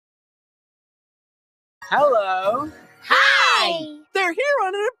Hello. Hi! They're here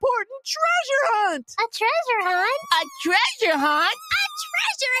on an important treasure hunt. A treasure hunt? A treasure hunt? A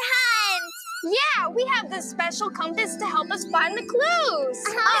treasure hunt! Yeah, we have this special compass to help us find the clues.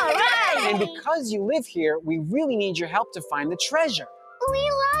 All right! And because you live here, we really need your help to find the treasure. We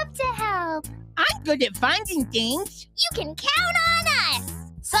love to help. I'm good at finding things. You can count on us.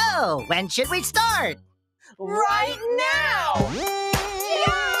 So, when should we start? Right now!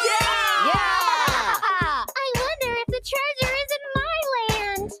 I wonder if the treasure is in my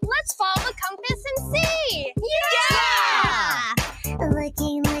land. Let's follow the compass and see.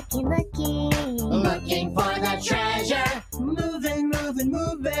 Looking. Looking for the treasure. Moving.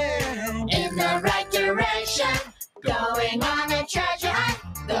 In the right direction. Going on a treasure hunt.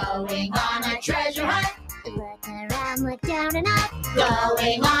 Going on a treasure hunt. Look around, look down and up.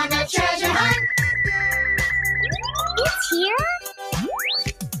 Going on a treasure hunt. It's here?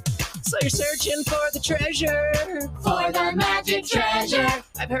 So you're searching for the treasure. For the magic treasure.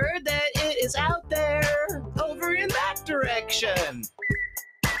 I've heard that it is out there, over in that direction.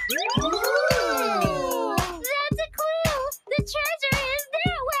 Ooh, that's a clue. The treasure is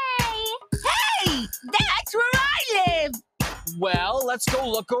that way. Hey, that's where I live. Well, let's go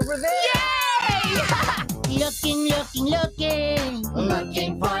look over there. Looking.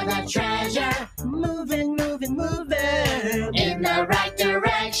 Looking for the treasure. Moving. In the right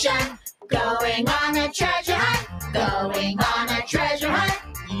direction. Going on a treasure hunt. Going on a treasure hunt.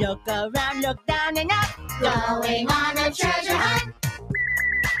 Look around, look down and up. Going on a treasure hunt.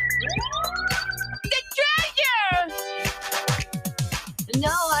 The treasure!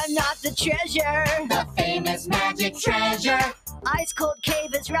 No, I'm not the treasure. The famous magic treasure. Ice Cold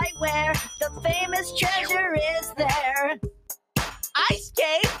Cave is right where the famous treasure is there. Ice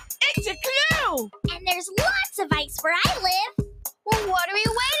Cave? It's a clue! And there's lots of ice where I live. Well, what are we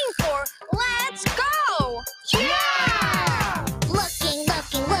waiting for? Let's go! Yeah! Looking.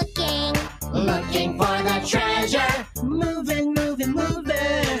 Looking for the treasure. Moving.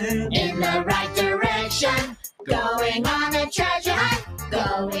 In the right direction. Going on a treasure hunt.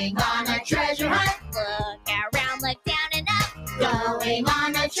 Going on a treasure hunt. Look around, look down and up. Going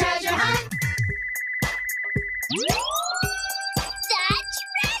on a treasure hunt. The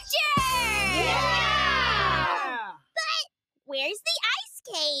treasure! Where's the ice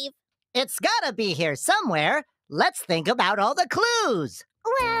cave? It's gotta be here somewhere. Let's think about all the clues.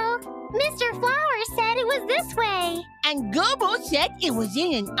 Well, Mr. Flower said it was this way. And Gabba said it was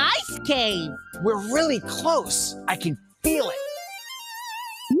in an ice cave. We're really close. I can feel it.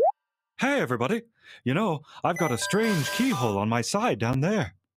 Hey, everybody. You know, I've got a strange keyhole on my side down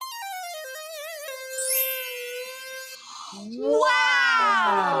there.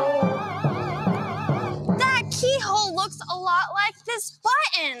 Wow! That keyhole looks a lot like this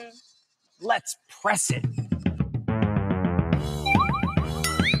button. Let's press it.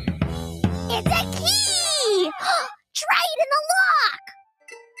 It's a key! Try it in the lock!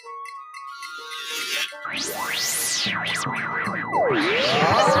 We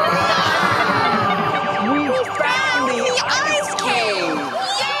found the ice cave!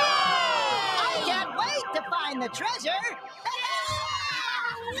 I can't wait to find the treasure.